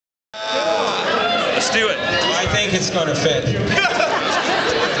Let's do it. I think it's going to fit.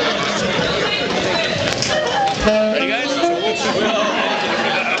 Ready, guys?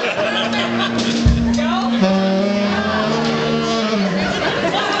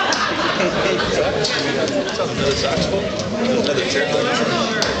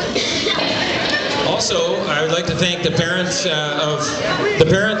 Also, I would like to thank the parents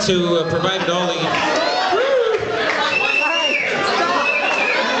who provided all the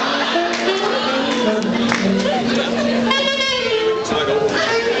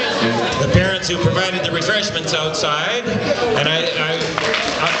refreshments outside, and just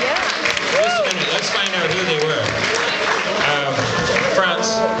a minute, let's find out who they were.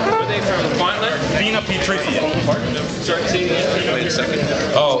 France. Were they from Quantler? Vina Petrie. Sorry, wait a second.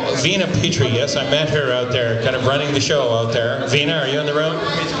 Oh, Vina Petrie, yes, I met her out there, kind of running the show out there. Vina, are you in the room?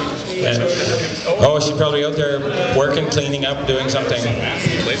 And, oh, she's probably out there working, cleaning up, doing something.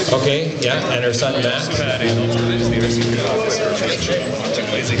 Okay, yeah, and her son Matt.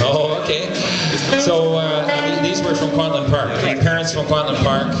 Oh, okay. So these were from Quantland Park. The parents from Quantland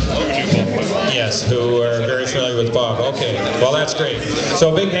Park. Yes, who are very familiar with Bob. Okay, well that's great. So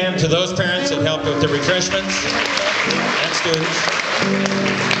a big hand to those parents that helped with the refreshments and students.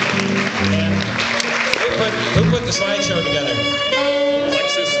 And who put the slideshow together?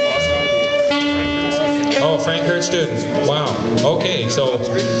 Oh, Frank Hurt student. Wow. Okay, so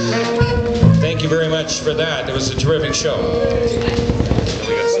thank you very much for that. It was a terrific show.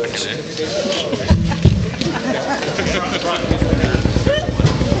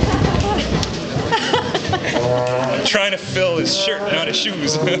 I'm trying to fill his shirt, not his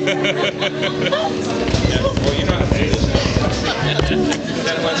shoes. Yeah. Well, you know how to do this. Is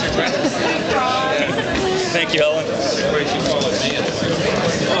that what you're trying to say? Thank you, Helen. Where she followed me.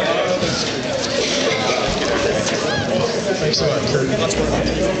 Thanks a lot, Kurt.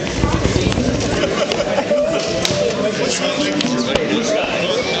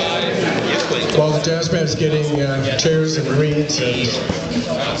 While the jazz band's getting chairs and reeds and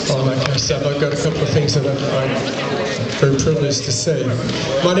all that kind of stuff, I've got a couple of things that I'm very privileged to say.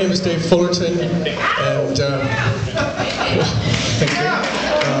 My name is Dave Fullerton, and thank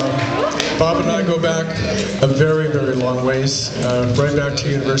you. Bob and I go back a very, very long ways, right back to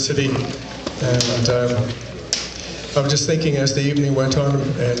university, and I was just thinking as the evening went on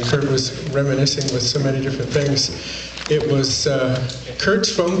and Kurt was reminiscing with so many different things, it was Kurt's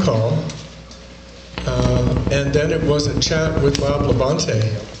phone call, and then it was a chat with Bob LaBonte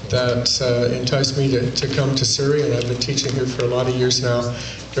that enticed me to come to Surrey, and I've been teaching here for a lot of years now,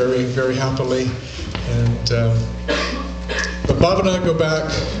 very, very happily. And but Bob and I go back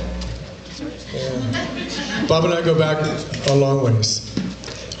a long ways.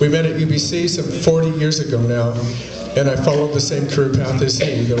 We met at UBC some 40 years ago now, and I followed the same career path as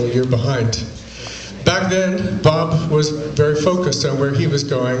he, though a year behind. Back then, Bob was very focused on where he was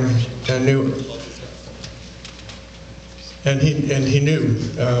going and knew, he knew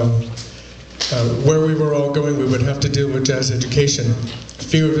where we were all going. We would have to deal with jazz education.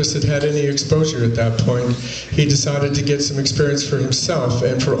 Few of us had had any exposure at that point. He decided to get some experience for himself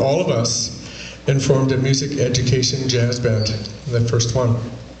and for all of us, and formed a music education jazz band, the first one.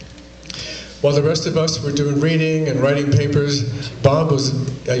 While the rest of us were doing reading and writing papers, Bob was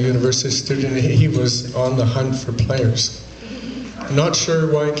a university student. He was on the hunt for players. Not sure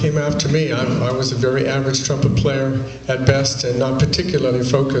why he came after me. I was a very average trumpet player at best and not particularly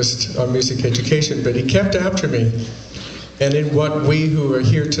focused on music education, but he kept after me. And in what we who are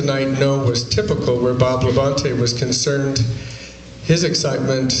here tonight know was typical where Bob LaBonte was concerned, his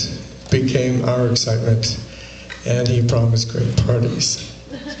excitement became our excitement, and he promised great parties.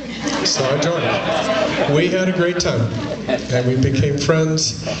 So I joined. We had a great time, and we became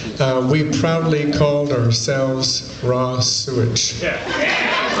friends. We proudly called ourselves Raw Sewage.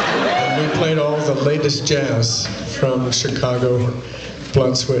 And we played all the latest jazz from Chicago,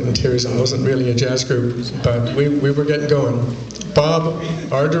 Blood, Sweat, and Tears. It wasn't really a jazz group, but we were getting going. Bob,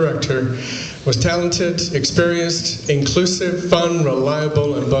 our director, was talented, experienced, inclusive, fun,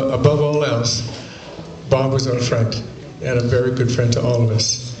 reliable, and above all else, Bob was our friend, and a very good friend to all of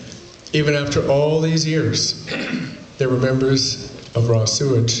us. Even after all these years, there were members of Raw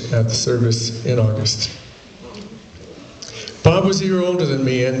Sewage at the service in August. Bob was a year older than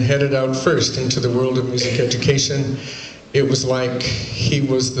me and headed out first into the world of music education. It was like he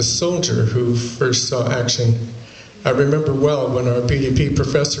was the soldier who first saw action. I remember well when our BDP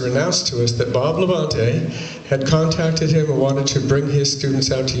professor announced to us that Bob LaBonte had contacted him and wanted to bring his students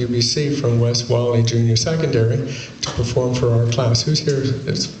out to UBC from West Wally Junior Secondary to perform for our class. Who's here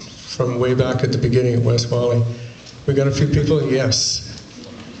is from way back at the beginning at West Wally? We got a few people? Yes.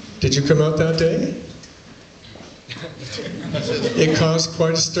 Did you come out that day? It caused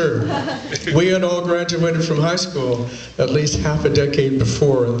quite a stir. We had all graduated from high school at least half a decade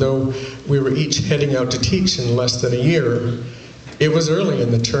before, and though we were each heading out to teach in less than a year, it was early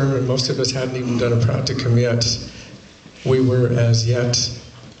in the term and most of us hadn't even done a practicum yet. We were as yet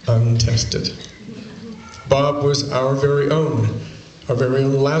untested. Bob was our very own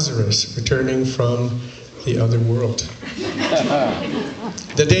Lazarus, returning from the other world.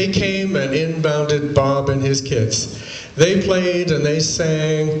 The day came and in bounded Bob and his kids. They played and they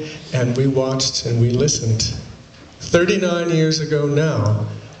sang, and we watched and we listened. 39 years ago now,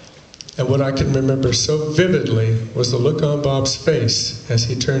 and what I can remember so vividly was the look on Bob's face as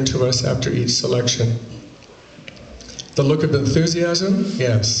he turned to us after each selection. The look of enthusiasm,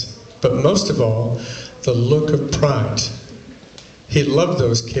 yes, but most of all, the look of pride. He loved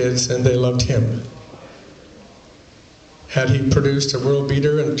those kids and they loved him. Had he produced a world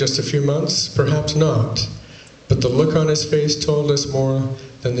beater in just a few months? Perhaps not. But the look on his face told us more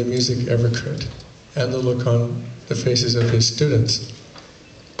than the music ever could, and the look on the faces of his students.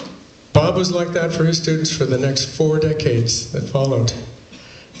 Bob was like that for his students for the next 4 decades that followed.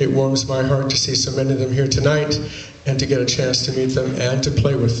 It warms my heart to see so many of them here tonight and to get a chance to meet them and to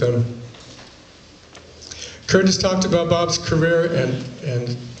play with them. Curtis talked about Bob's career,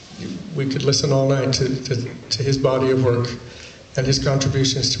 and we could listen all night to his body of work and his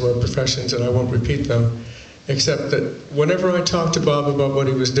contributions to our professions, and I won't repeat them, except that whenever I talked to Bob about what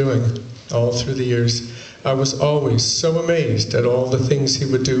he was doing all through the years, I was always so amazed at all the things he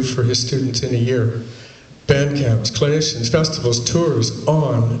would do for his students in a year. Band camps, clinicians, festivals, tours,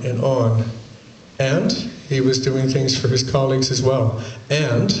 on and on. And he was doing things for his colleagues as well,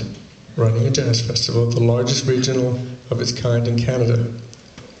 and running a jazz festival, the largest regional of its kind in Canada.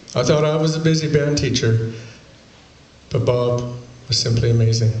 I thought I was a busy band teacher, but Bob was simply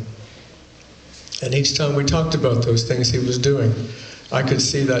amazing. And each time we talked about those things he was doing, I could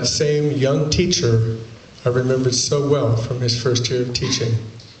see that same young teacher I remembered so well from his first year of teaching.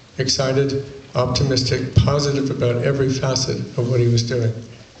 Excited, optimistic, positive about every facet of what he was doing.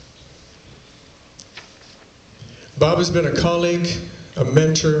 Bob has been a colleague, a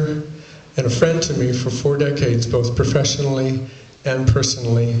mentor, and a friend to me for 4 decades, both professionally and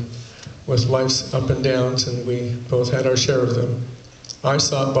personally, with life's up and downs, and we both had our share of them. I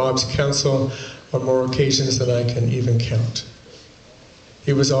sought Bob's counsel on more occasions than I can even count.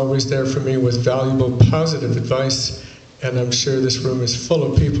 He was always there for me with valuable, positive advice, and I'm sure this room is full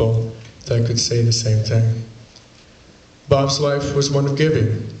of people that could say the same thing. Bob's life was one of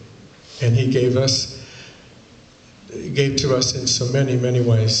giving, and he gave to us in so many, many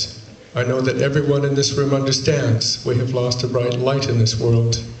ways. I know that everyone in this room understands we have lost a bright light in this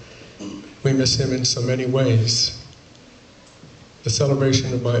world. We miss him in so many ways. The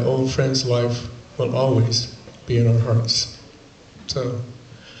celebration of my old friend's life will always be in our hearts. So,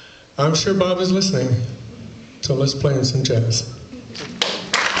 I'm sure Bob is listening, so let's play him some jazz.